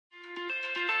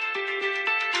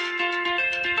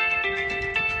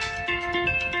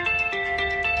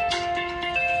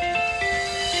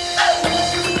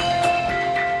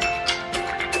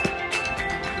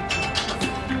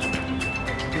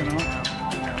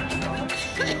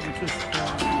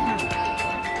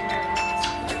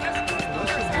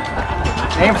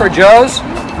Aim for Joe's.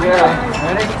 Yeah.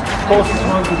 Ready? Closest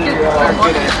one to the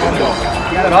window.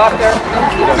 Got it off there?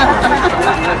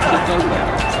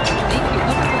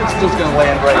 It's just going to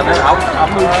land right there. I'll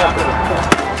move up.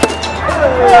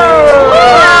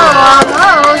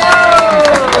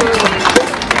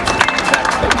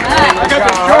 I got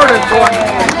the Jordan one.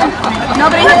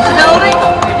 Nobody hit the building?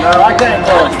 No, I can't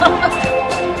go.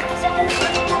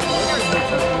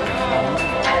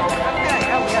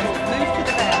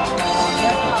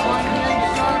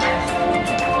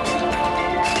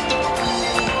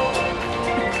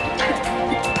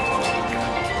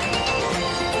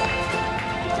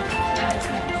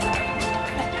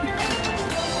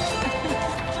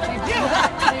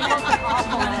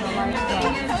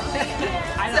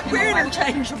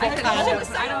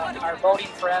 Our voting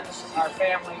friends, our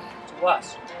family, to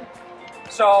us.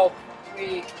 So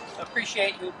we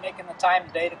appreciate you making the time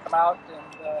today to come out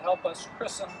and help us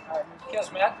christen our new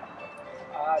Kismet.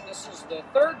 This is the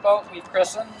third boat we've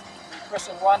christened. We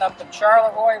christened one up in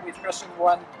Charlevoix, we've christened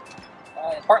one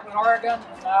in Portland, Oregon,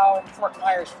 and now in Fort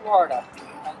Myers, Florida.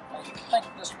 I think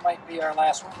this might be our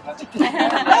last one. But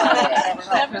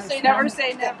Never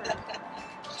say never.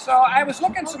 So I was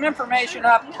looking some information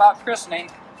up about christening,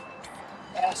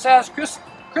 and it says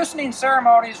christening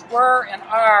ceremonies were and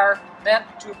are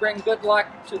meant to bring good luck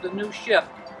to the new ship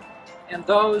and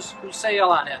those who sail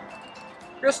on it.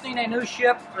 Christening a new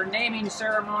ship or naming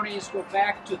ceremonies go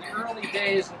back to the early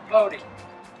days of boating.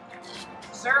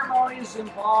 Ceremonies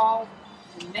involved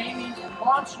in naming and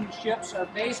launching ships are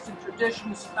based in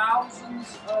traditions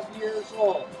thousands of years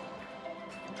old.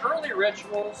 In early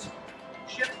rituals,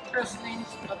 ship christenings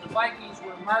of the Vikings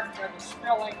were marked by the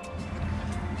spelling.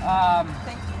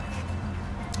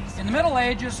 In the Middle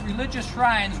Ages, religious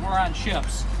shrines were on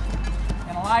ships,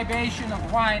 and a libation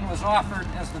of wine was offered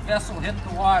as the vessel hit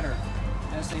the water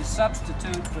as a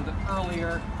substitute for the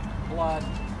earlier blood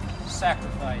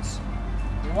sacrifice.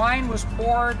 The wine was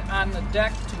poured on the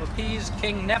deck to appease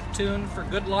King Neptune for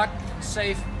good luck and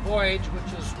safe voyage,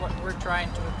 which is what we're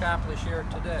trying to accomplish here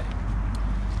today.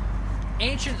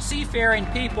 Ancient seafaring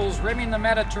peoples rimming the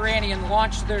Mediterranean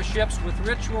launched their ships with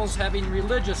rituals having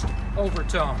religious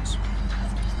overtones.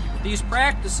 These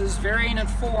practices, varying in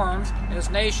form as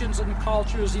nations and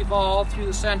cultures evolved through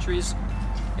the centuries,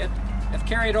 have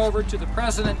carried over to the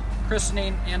present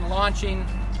christening and launching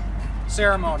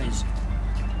ceremonies.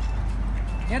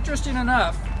 Interesting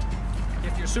enough,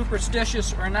 if you're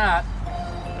superstitious or not,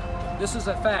 this is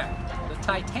a fact. The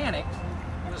Titanic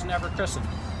was never christened.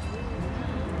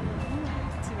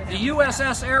 The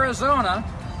USS Arizona,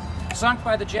 sunk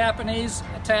by the Japanese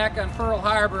attack on Pearl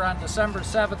Harbor on December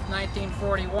 7,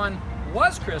 1941,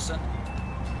 was christened,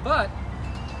 but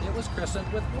it was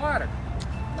christened with water,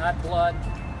 not blood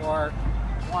or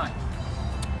wine.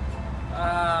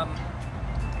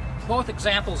 Both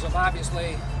examples of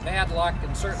obviously bad luck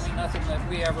and certainly nothing that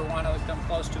we ever want to come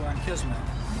close to on Kismet.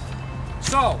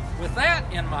 So, with that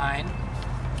in mind,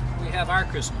 we have our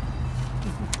christening.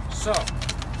 So,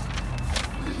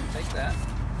 take that.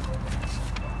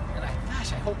 And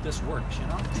gosh, I hope this works, you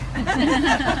know?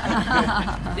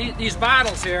 These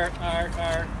bottles here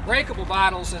are breakable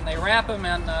bottles, and they wrap them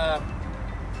in, I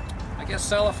guess,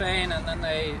 cellophane, and then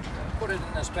they put it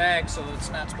in this bag so it's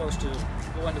not supposed to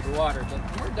go into the water. But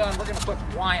when we're done, we're going to put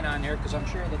wine on here because I'm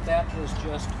sure that that was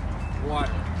just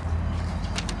water.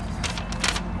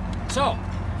 So,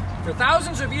 for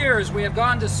thousands of years we have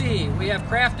gone to sea. We have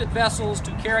crafted vessels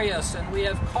to carry us, and we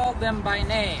have called them by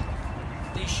name.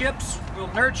 These ships will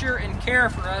nurture and care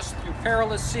for us through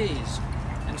perilous seas,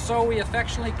 and so we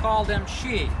affectionately call them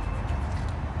she.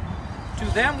 To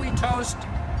them we toast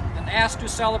and ask to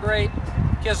celebrate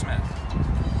Kismet.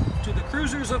 To the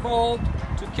cruisers of old,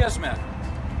 to Kismet.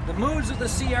 The moods of the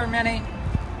sea are many,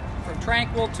 from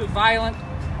tranquil to violent,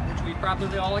 which we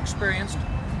probably all experienced.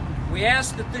 We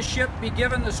ask that this ship be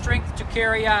given the strength to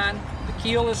carry on. The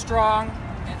keel is strong,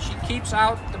 and she keeps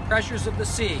out the pressures of the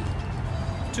sea.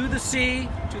 To the sea,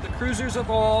 to the cruisers of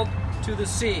old, to the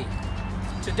sea.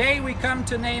 Today we come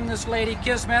to name this lady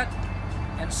Kismet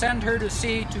and send her to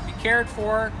sea to be cared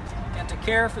for and to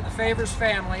care for the Favors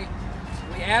family.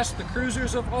 We ask the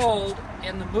cruisers of old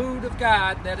in the mood of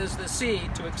God, that is the sea,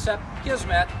 to accept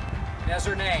Kismet as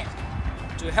her name,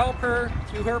 to help her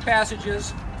through her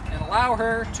passages and allow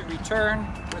her to return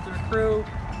with her crew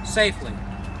safely.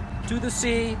 To the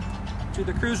sea, to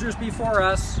the cruisers before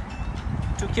us,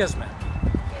 to Kismet.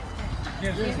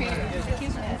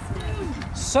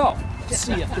 So, let's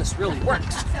see if this really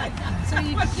works. So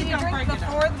you drink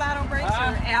before the bottle breaks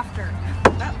or after?